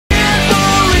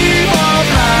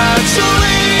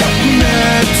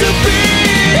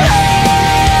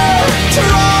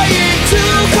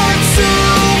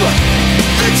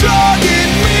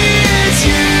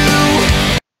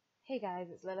guys,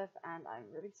 it's Lilith, and I'm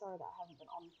really sorry that I haven't been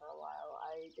on for a while.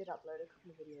 I did upload a couple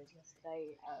of videos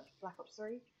yesterday of Black Ops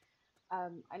 3.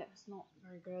 I know it's not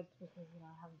very good because, you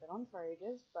know, I haven't been on for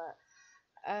ages, but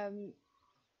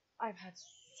I've had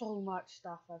so much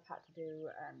stuff I've had to do,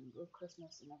 and with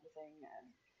Christmas and everything,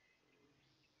 and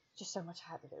just so much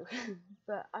I had to do.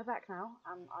 But I'm back now,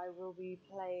 and I will be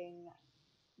playing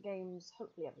games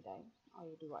hopefully every day. I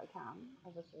will do what I can,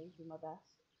 obviously, do my best.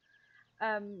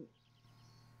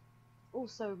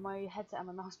 Also, my headset and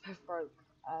my mouse both broke,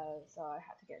 so I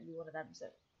had to get a new one of them, so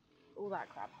all that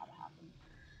crap had to happen.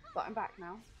 But I'm back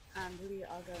now, and we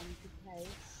are going to play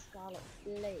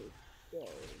ScarletBlade Day.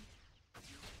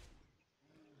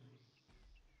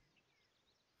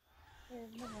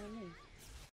 There's no one in me.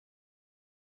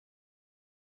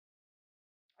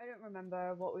 I don't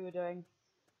remember what we were doing,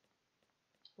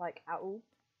 like, at all.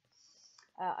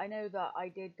 I know that I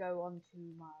did go on to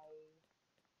my...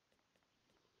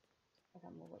 I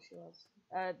can't remember what she was.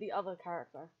 The other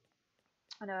character.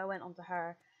 I know I went on to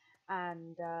her,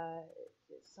 and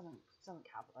it's something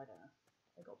happened, I don't know.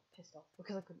 I got pissed off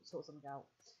because I couldn't sort something out.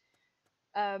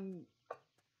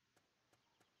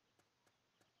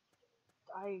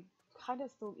 I kind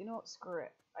of thought, you know what, screw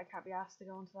it. I can't be asked to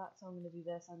go onto that, so I'm going to do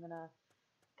this. I'm going to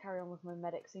carry on with my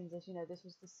medic scenes, as you know, this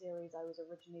was the series I was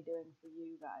originally doing for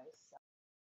you guys. So.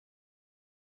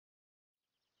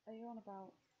 Are you on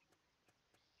about...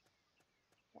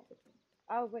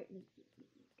 Oh, wait,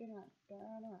 get around.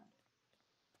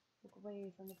 Look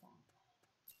away from the phone.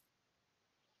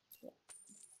 Yeah.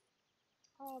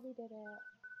 Oh, we did it.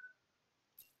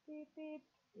 Beep, beep.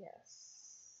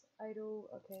 Yes. Idle,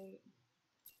 okay.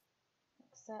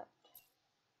 Accept.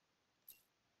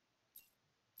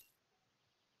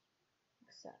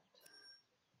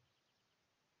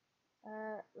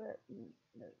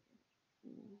 No.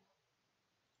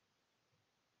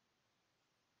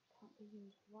 Can't be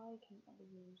used. Why can't that be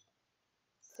used?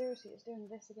 Seriously, it's doing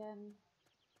this again.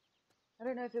 I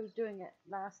don't know if it was doing it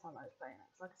last time I was playing it.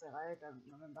 Cause like I said, I don't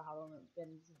remember how long it's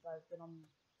been since I've been on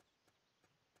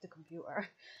the computer.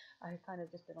 I've kind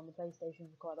of just been on the PlayStation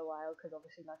for quite a while, because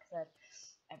obviously, like I said,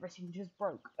 everything just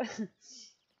broke.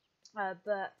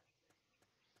 But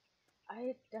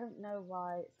I don't know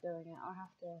why it's doing it. I'll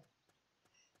have to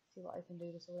see what I can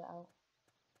do to sort it out.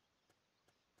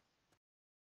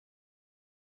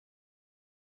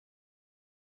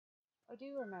 I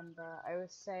do remember I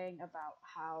was saying about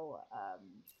how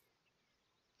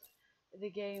the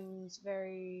game's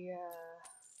very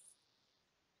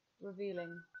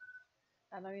revealing,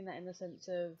 and I mean that in the sense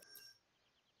of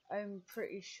I'm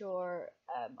pretty sure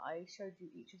I showed you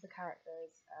each of the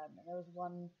characters, and there was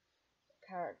one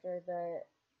character that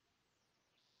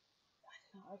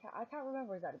I can't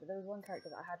remember exactly, but there was one character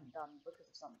that I hadn't done because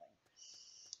of something.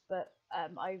 But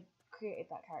I created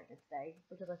that character today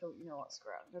because I thought, you know what,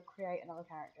 screw it, I'm gonna create another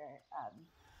character.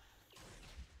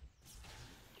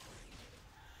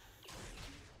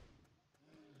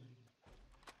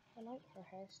 I like her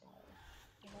hairstyle.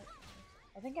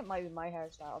 I think it might be my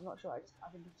hairstyle. I'm not sure. I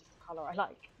think it's just the color I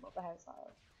like, not the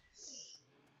hairstyle.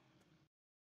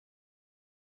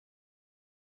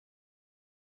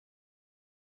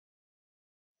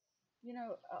 You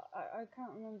know, I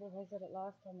can't remember if I said it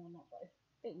last time or not, but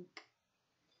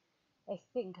I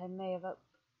think I may have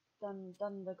done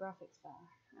the graphics better.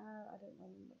 I don't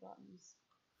remember the buttons.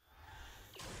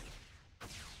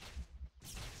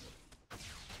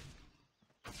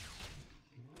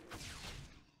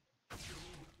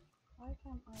 Why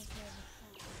can't I hear the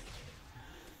sound?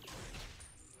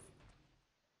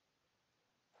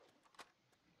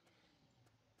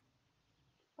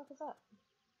 What the fuck is that?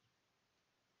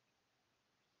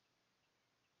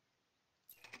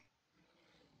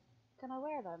 Can I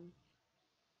wear them?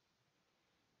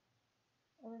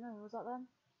 I don't know, was that them?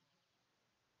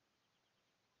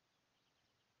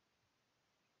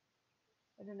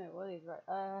 I don't know, what are these, right?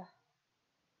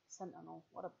 Sentinel,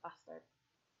 what a bastard.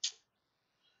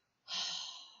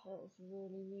 That is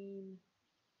really mean.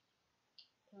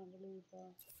 Can't believe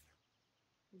that.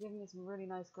 You're giving me some really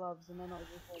nice gloves and they're not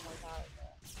even for my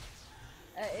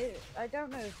character. I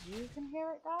don't know if you can hear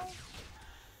it, guys.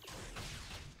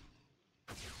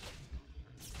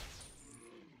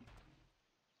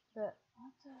 But,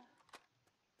 what the...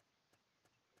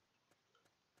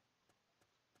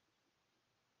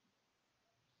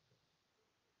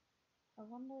 I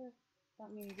wonder if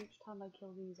that means each time I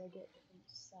kill these I get different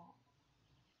stats.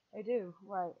 I do,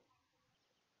 right.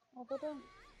 Oh, they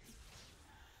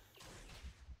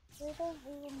don't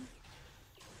even...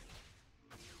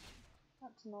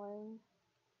 That's annoying.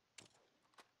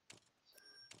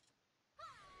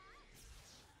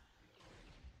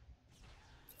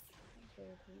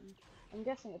 irritating. I'm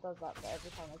guessing it does that for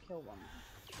every time I kill one.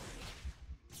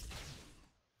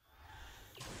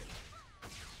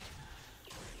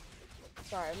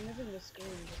 Sorry, I'm moving the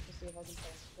screen just to see if I can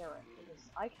try to hear it, because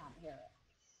I can't hear it.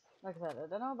 Like I said, I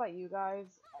don't know about you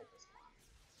guys, I just can't.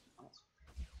 Honestly.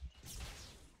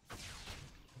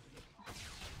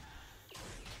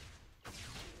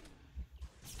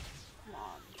 Come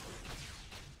on.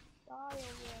 Die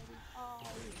already,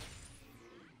 die.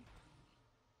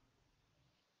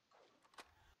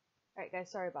 Alright guys,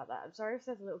 sorry about that. I'm sorry if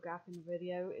there's a little gap in the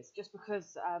video. It's just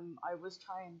because I was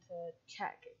trying to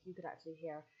check if you could actually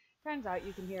hear. Turns out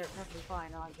you can hear it perfectly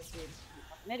fine and I'm just being a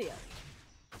fucking idiot.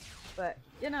 But,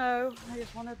 you know, I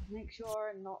just wanted to make sure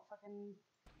and not fucking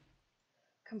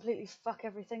completely fuck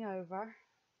everything over.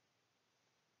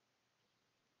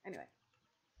 Anyway.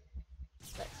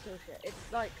 Let's kill shit.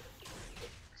 It's like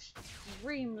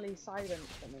extremely silent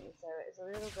for me, so it's a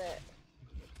little bit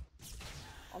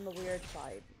on the weird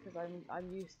side because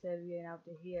I'm used to being able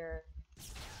to hear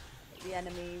the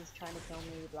enemies trying to kill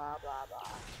me, blah blah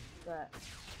blah. But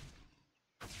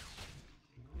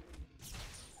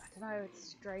I don't know, it's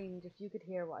strange. If you could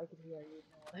hear what I could hear, you'd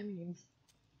know what I mean.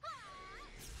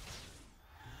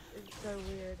 It's so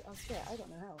weird. Oh shit, I got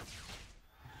no health.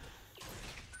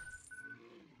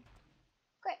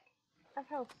 Quick! I have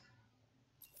health.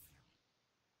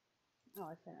 Oh,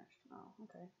 I finished. Oh,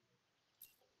 okay.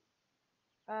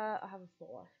 I have a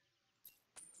 4.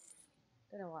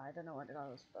 Don't know why, I don't know what it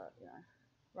was, but you know.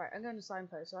 Right, I'm going to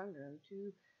signpost, so I'm going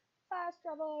to fast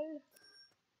travel.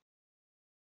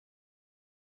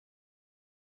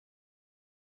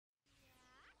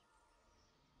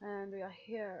 And we are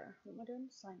here. What am I doing?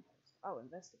 Signpost. Oh,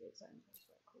 investigate signpost.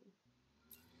 Right, cool.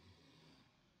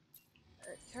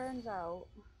 It turns out.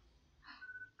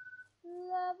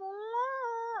 Level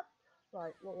up!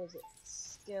 Right, what was it?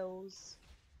 Skills.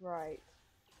 Right.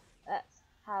 Let's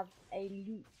have a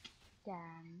loot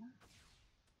scan.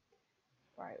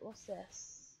 Right, what's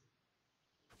this?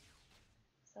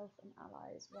 Self and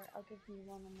allies. Right, I'll give you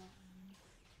one on that one.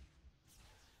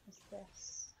 What's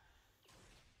this?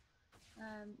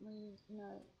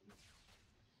 No.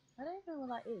 I don't even know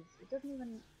what that is. It doesn't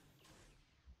even...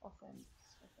 Offense.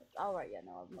 Oh, right, yeah,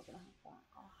 no, I'm not gonna have that.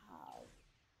 I'll have...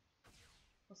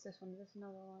 What's this one? Is this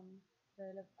another one?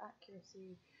 Veil of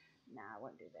accuracy. Nah, I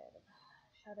won't do veil of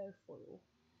shadow foil.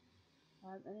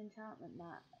 An enchantment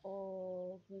that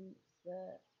augments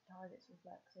the target's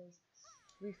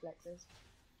reflexes.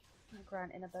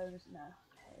 Grant in a bonus. No,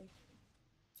 okay.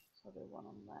 So I'll do one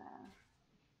on there.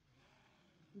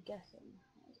 I'm guessing.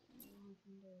 What I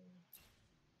can do.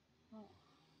 Oh.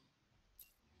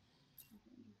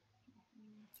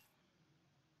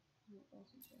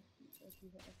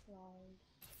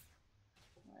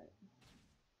 Right.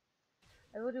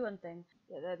 I will do one thing.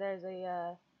 Yeah, there's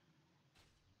a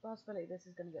possibility this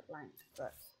is going to get blanked,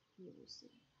 but you will see.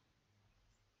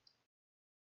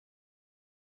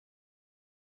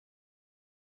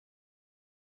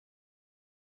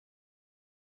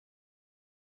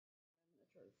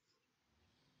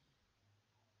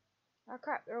 Oh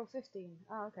crap, they're all 15.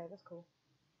 Oh, okay, that's cool.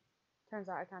 Turns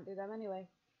out I can't do them anyway.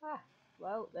 Ah,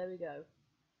 well, there we go.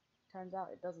 Turns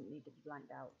out it doesn't need to be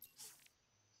blanked out.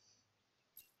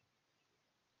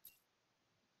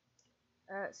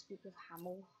 Speak of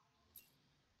Hamel.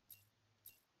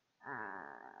 And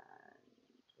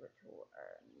ritual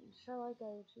urn. Shall I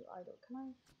go to idle? Can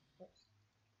I? Oops.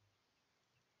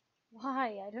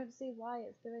 Why? I don't see why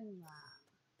it's doing that.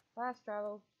 Fast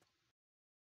travel.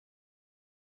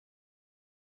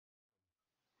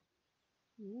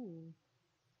 Ooh.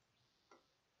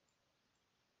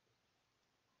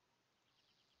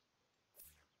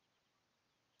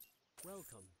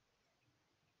 Welcome.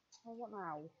 Oh, what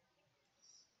now?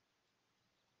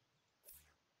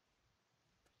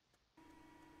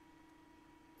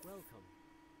 Welcome.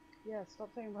 Yeah, stop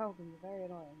saying welcome. You're very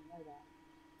annoying. You know that.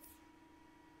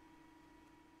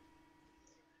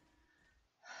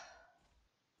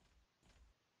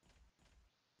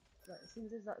 Right, it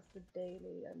seems as that's the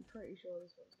daily. I'm pretty sure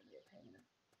this one's going to be a pain in a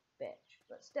bitch.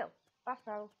 But still, fast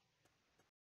travel.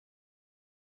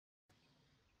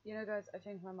 You know, guys, I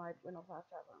changed my mind. We're not fast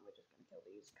traveling. We're just going to kill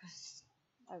these because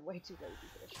I'm way too lazy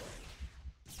for this shit.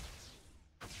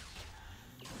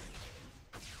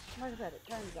 Like I said, it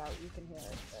turns out you can hear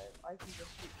it, so I can just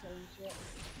keep killing shit.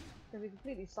 It's going to be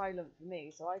completely silent for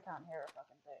me, so I can't hear a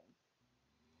fucking thing.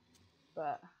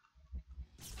 But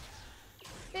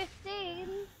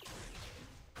 15?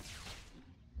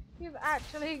 You've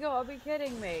actually got to be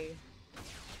kidding me.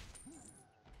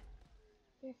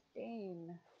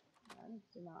 15. I need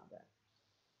to do that a bit.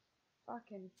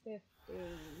 Fucking 15.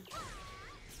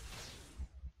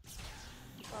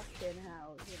 Fucking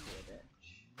hell, give me a bitch.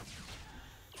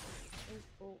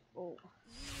 Oh, oh,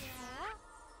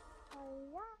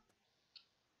 oh.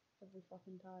 Every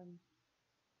fucking time.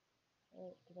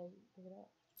 Did I pick it up?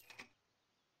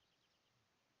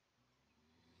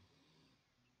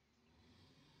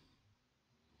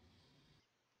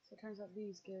 So it turns out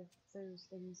these give those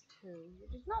things too,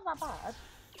 which is not that bad.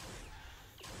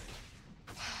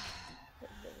 Bit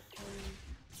of a pain.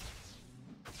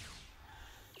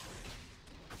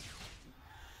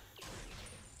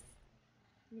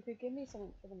 You could give me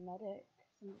something for the medic,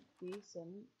 something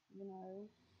decent, you know.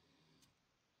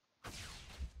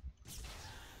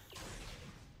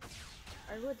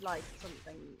 I would like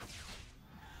something.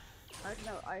 I don't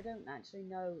know, I don't actually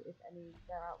know if any of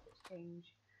their outfits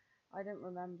change. I don't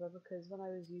remember because when I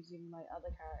was using my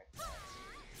other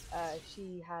character,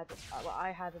 she had, well,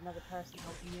 I had another person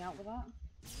helping me out with that.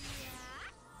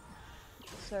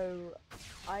 So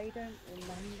I don't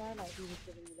remember, like he was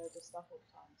giving me loads of stuff all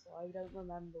the time, so I don't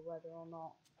remember whether or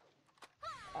not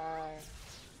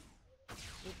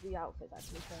the outfits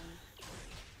actually changed.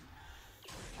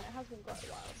 And it has been quite a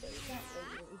while, so you can't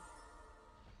really.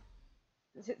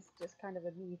 It's just kind of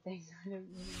a me thing. I don't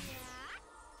really.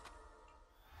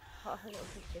 Oh, I got to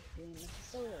 15. This is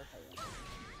so irritating.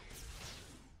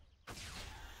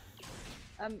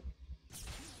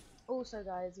 Also,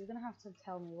 guys, you're gonna have to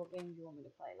tell me what games you want me to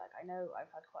play. Like, I know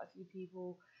I've had quite a few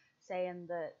people saying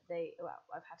that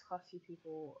I've had quite a few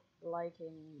people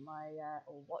liking my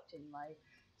or watching my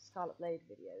ScarletBlade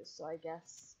videos, so I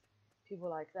guess people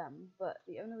like them. But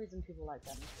the only reason people like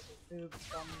them is because of boobs,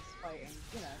 guns, fighting,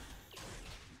 you know,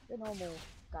 the normal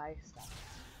guy stuff.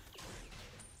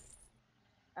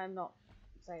 I'm not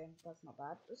saying that's not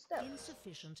bad, but still.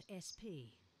 Insufficient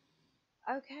SP.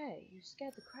 Okay, you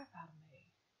scared the crap out of me.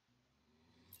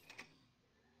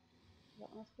 Is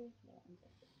that an SP? Yeah, that one's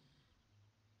SP.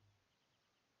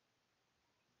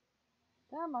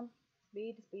 Come on.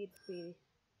 Speed, speed, speed.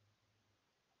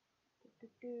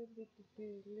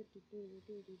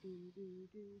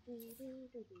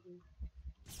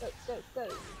 Go, go, go.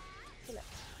 Kill it.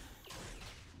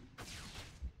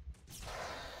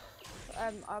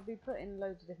 I'll be putting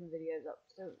loads of different videos up,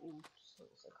 so all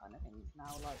sorts of kind of things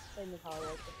now, like same as how I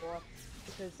was before,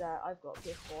 because I've got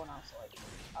PS4 now, so I can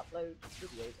upload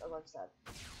videos, as I've said.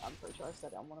 I'm pretty sure I've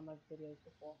said it on one of my videos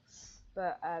before,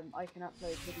 but I can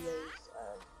upload videos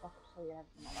of Bucket Tree and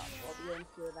everything like that, so I'll be doing a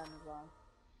few of them as well.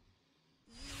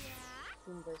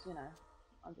 Seems as, you know,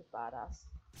 I'm just badass.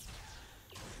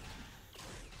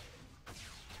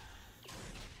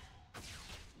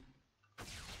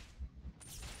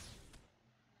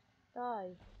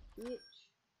 Die, bitch,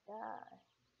 die.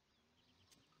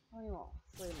 How many more?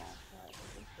 3 more. Right.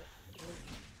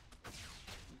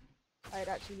 I had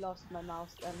actually lost my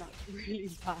mouse then, that's really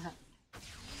bad.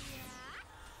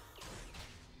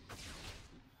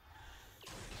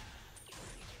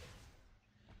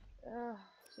 Ugh,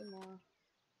 2 more.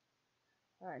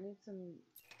 Alright, I need some...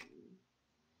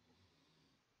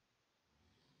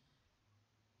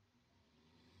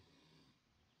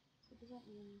 What does that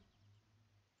mean?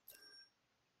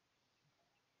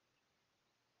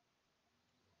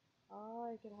 Oh,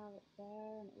 I could have it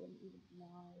there and it wouldn't even be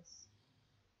nice.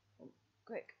 Oh,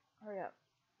 quick, hurry up.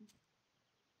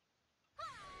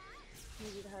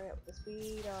 Need you to hurry up with the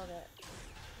speed of it.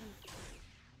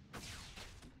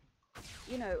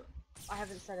 You know, I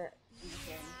haven't said it in the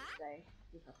game today,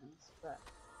 2 seconds, but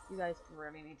you guys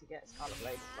really need to get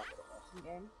ScarletBlade. It's like an awesome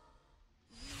game.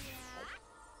 Like,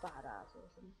 badass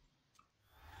awesome.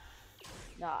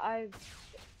 No,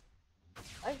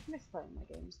 I've missed playing my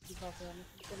games, to be perfectly honest.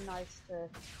 It's been nice to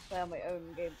play on my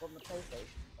own games on the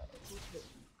PlayStation, but it's also,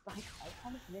 like, I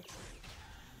kind of miss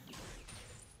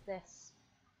this.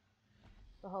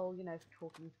 The whole, you know,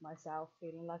 talking to myself,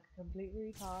 feeling like a complete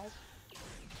retard.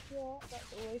 Yeah,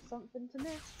 that's always something to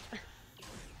miss.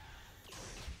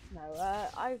 No,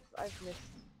 I've missed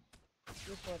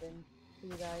recording for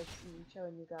you guys and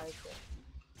showing you guys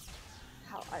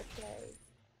how I play.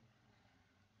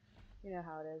 You know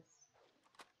how it is.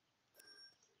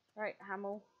 Right,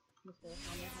 Hamel. Mr.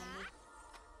 Hamel.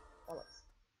 Bollocks.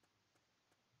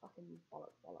 Fucking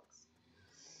bollocks.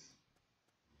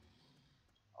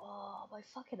 Oh, my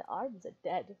fucking arms are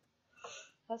dead.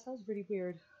 That sounds really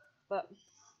weird, but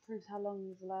proves how long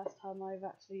is the last time I've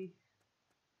actually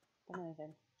done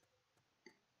anything.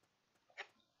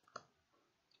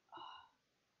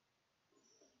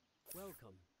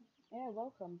 Welcome. Yeah,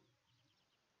 welcome.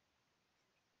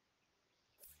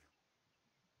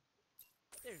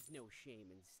 There's no shame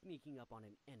in sneaking up on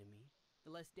an enemy.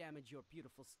 The less damage your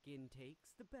beautiful skin takes,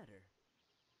 the better.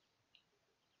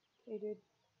 Hey, dude.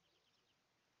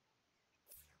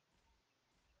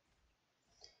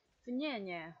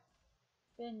 Finjenya.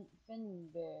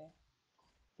 Finbe.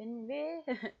 Finbe?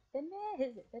 Finbe?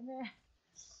 Is it Finbe?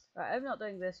 Right, I'm not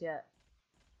doing this yet.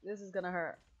 This is gonna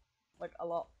hurt. Like, a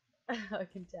lot. I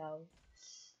can tell.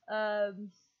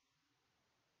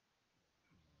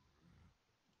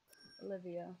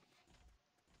 Olivia.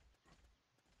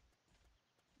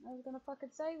 I was gonna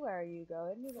fucking say, where are you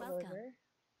going? You go Welcome. over.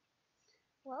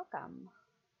 Welcome.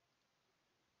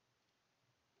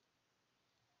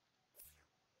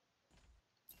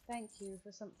 Thank you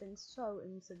for something so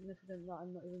insignificant that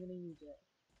I'm not even gonna use it.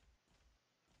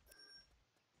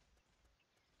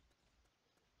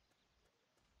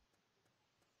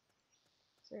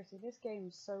 Seriously, this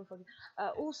game's so fucking...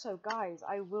 also, guys,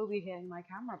 I will be getting my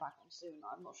camera back on soon.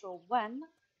 I'm not sure when,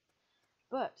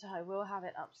 but I will have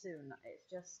it up soon. It's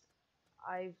just,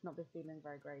 I've not been feeling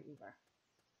very great either.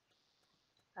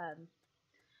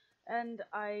 And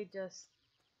I just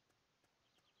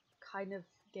kind of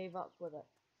gave up with it,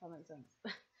 if that makes sense.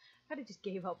 Kind of just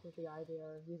gave up with the idea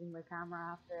of using my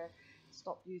camera after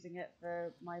stopped using it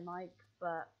for my mic,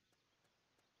 but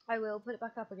I will put it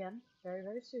back up again very,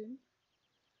 very soon.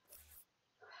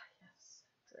 Yes,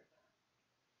 drip.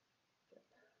 Drip.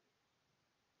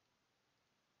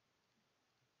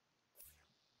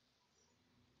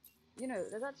 You know,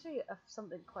 there's actually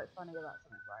something quite funny about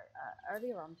something, right?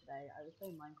 Earlier on today, I was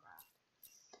playing Minecraft,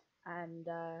 and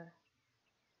I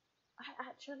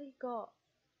actually got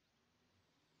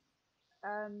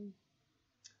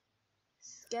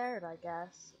scared, I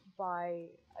guess, by,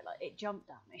 like, it jumped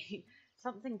at me.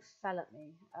 Something fell at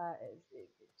me. It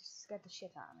just scared the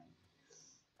shit out of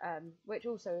me. Which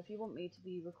also, if you want me to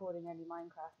be recording any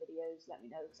Minecraft videos, let me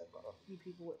know, because I've got a few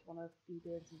people which want to be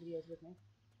doing some videos with me.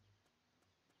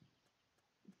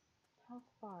 How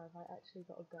far have I actually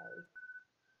got to go?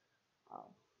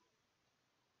 Oh.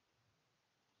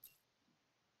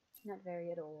 Not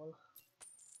very at all.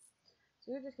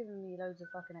 So you're just giving me loads of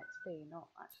fucking XP, not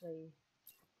actually...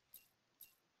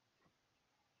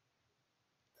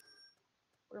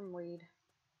 Grimweed.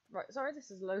 Right, sorry,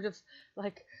 this is a load of,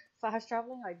 like, fast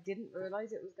travelling. I didn't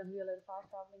realise it was going to be a load of fast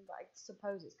travelling, but I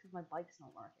suppose it's because my bike's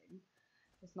not working.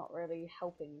 It's not really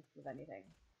helping with anything.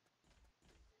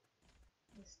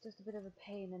 It's just a bit of a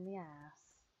pain in the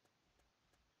ass.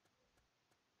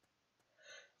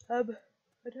 I don't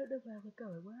know where we're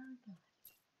going. Where are we going?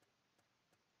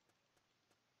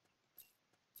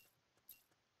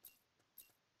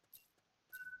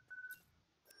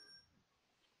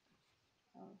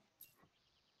 Oh.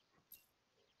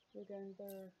 We're going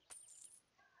there.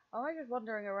 Oh, I'm just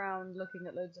wandering around looking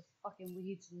at loads of fucking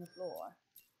weeds on the floor.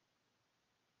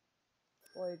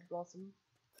 Void blossom.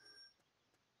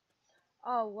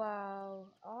 Oh wow.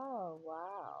 Oh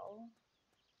wow.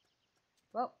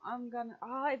 Well, I'm gonna...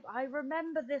 I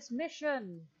remember this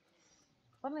mission!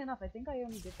 Funnily enough, I think I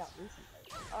only did that recently.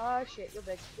 Oh shit, you're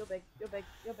big, you're big, you're big,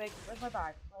 you're big. Where's my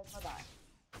bag? Where's my bag?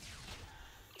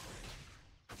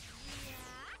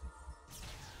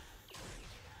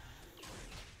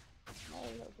 Oh,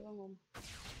 that was the wrong one.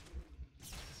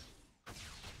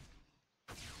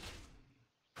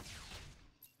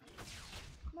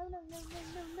 No, no, no, no,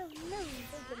 no, no, no!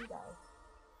 Don't let me die.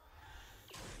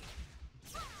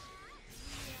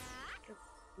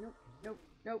 Nope, nope,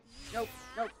 nope, nope,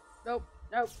 nope, nope,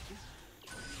 nope.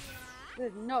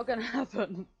 This is not gonna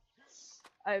happen.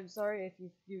 I'm sorry if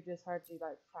you just heard me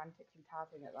like frantically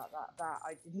tapping at that.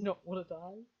 I did not want to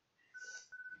die.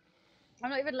 I'm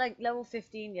not even like level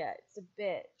 15 yet. It's a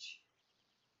bitch.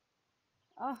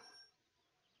 Oh.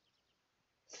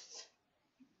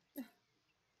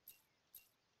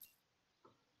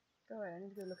 Go away, I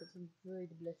need to go look at some void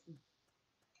blessing.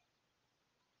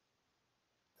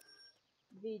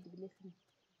 Void blessing.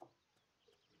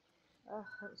 Oh,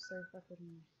 that was so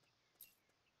fucking...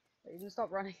 Wait, you can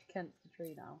stop running against the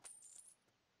tree now.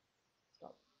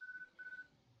 Stop.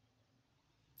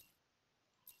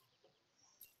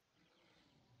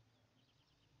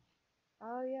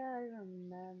 Oh yeah, I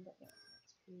remember.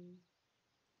 XP.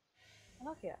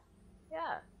 Nokia.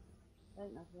 Yeah. I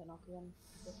think that's a Nokia.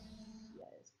 Yeah,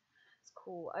 it is. It's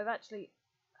cool. I've actually...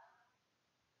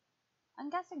 I'm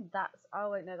guessing that's...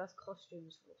 Oh wait, no, that's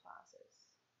costumes for the classes.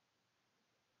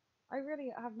 I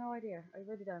really have no idea. I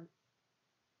really don't.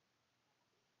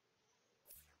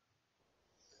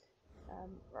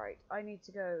 Right, I need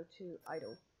to go to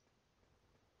Idle.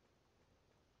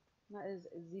 That is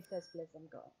the first place I'm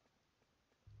going.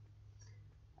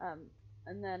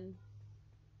 And then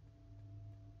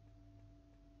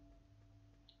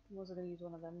I'm also going to use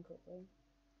one of them quickly.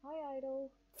 Hi,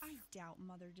 Idle. I doubt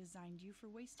Mother designed you for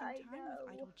wasting I time know.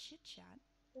 with idle chit-chat.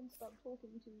 Then stop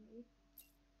talking to me.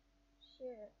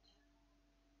 Shit.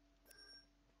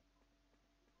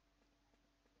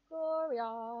 Gloria!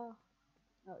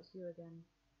 Oh, it's you again.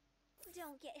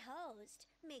 Don't get hosed.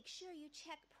 Make sure you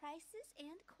check prices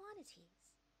and quantities.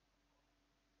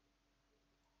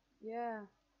 Yeah,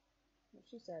 what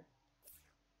she said.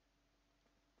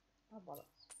 Oh,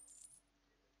 bollocks.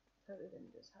 Totally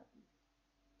didn't just happen.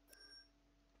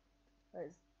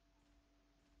 Right,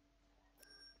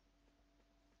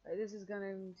 this is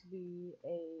going to be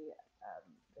a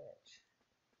bitch.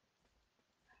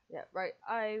 Yeah, right.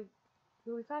 I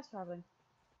will be fast traveling.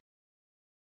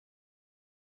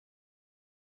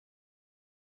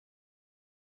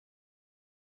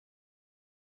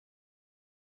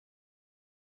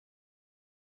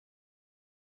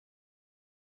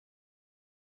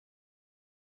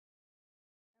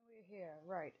 And we're here,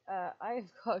 right.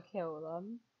 I've got to kill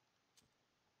them.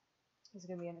 This is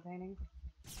gonna be entertaining.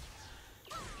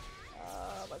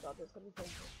 Oh my god, this is gonna be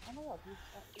painful. Oh my god, he's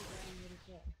actually going really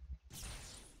quick.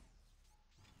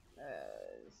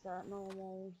 Is that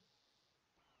normal?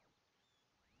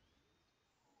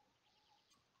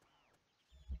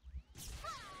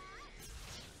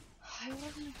 I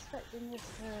wasn't expecting this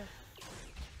to...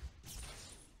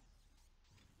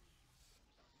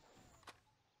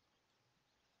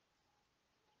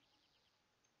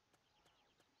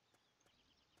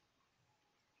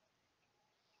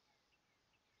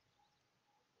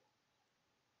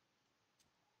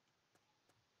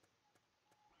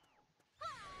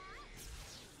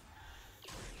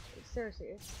 Seriously,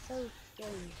 it's so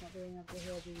strange not being able to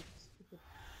hear these stupid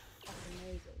fucking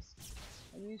noises.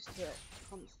 I'm used to it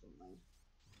constantly.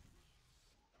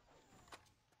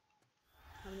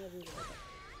 How many of these have I got?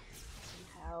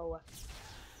 How?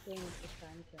 This game is just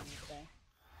trying to kill me today.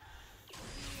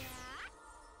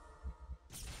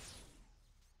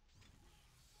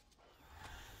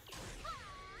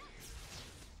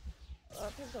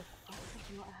 That takes up quite a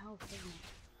fucking lot of health, doesn't it?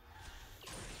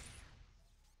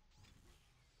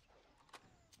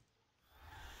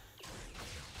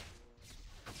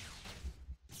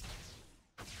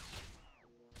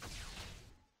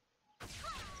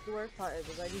 The worst part is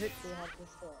I literally have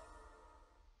this bit.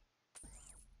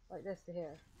 Like this to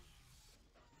here.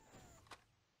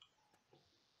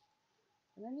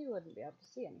 And then you wouldn't be able to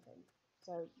see anything.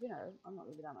 So, you know, I'm not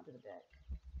really that much of a dick.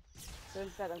 So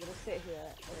instead I'm going to sit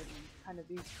here and kind of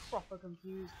be proper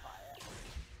confused by it.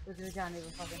 Because I can't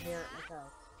even fucking hear it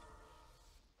myself.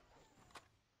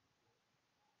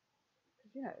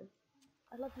 Because, you know,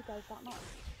 I love you guys that much.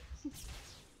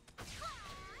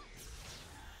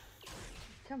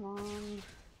 Come on.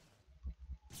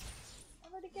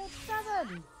 I've already killed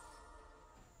 7!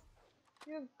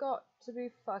 You've got to be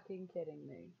fucking kidding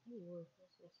me. Ooh,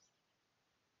 what's this?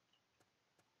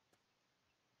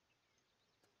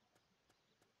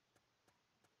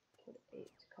 Killed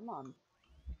 8. Come on.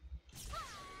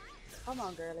 Come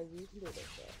on, girlie, you can do this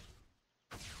shit.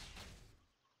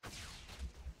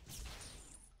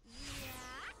 Yeah.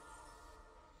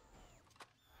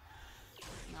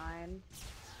 9.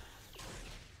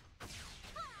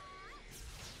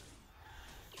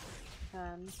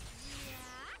 10.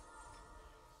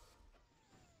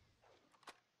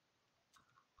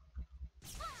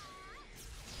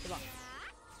 Come on.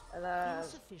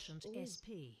 Insufficient SP.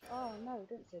 Oh no,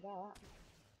 didn't say that.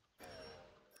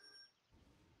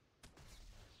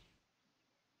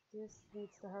 This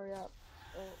needs to hurry up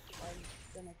or I'm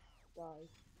gonna die.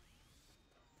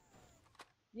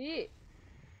 Yeet!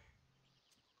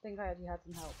 Think I actually had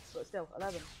some help, but still,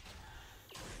 11.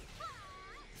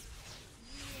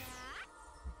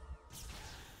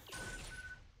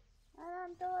 And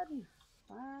I'm done!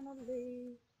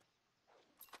 Finally!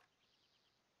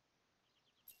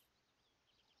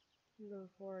 I'm going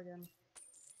 4 again.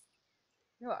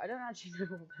 You know what, I don't actually know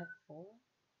what that's for.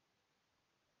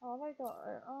 Oh, have I got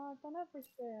it? Oh, I've done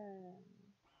everything!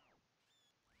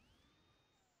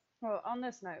 Well, on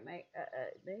this note,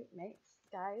 mates,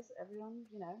 guys, everyone,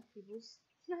 you know, peoples.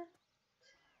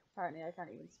 Apparently I can't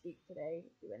even speak today,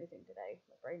 do anything today.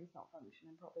 My brain's not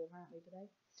functioning properly apparently today.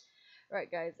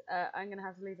 Right, guys, I'm going to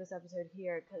have to leave this episode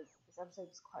here because this episode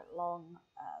is quite long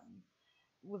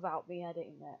without me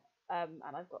editing it. And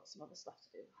I've got some other stuff to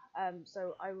do.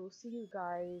 So I will see you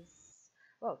guys,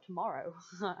 well, tomorrow.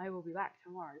 I will be back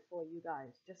tomorrow for you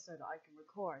guys, just so that I can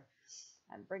record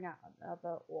and bring out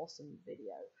another awesome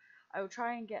video. I will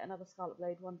try and get another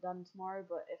ScarletBlade one done tomorrow,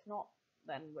 but if not,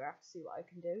 then we'll have to see what I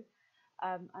can do.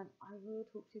 And I will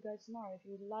talk to you guys tomorrow. If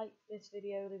you like this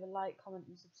video, leave a like, comment,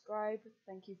 and subscribe.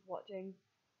 Thank you for watching.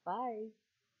 Bye.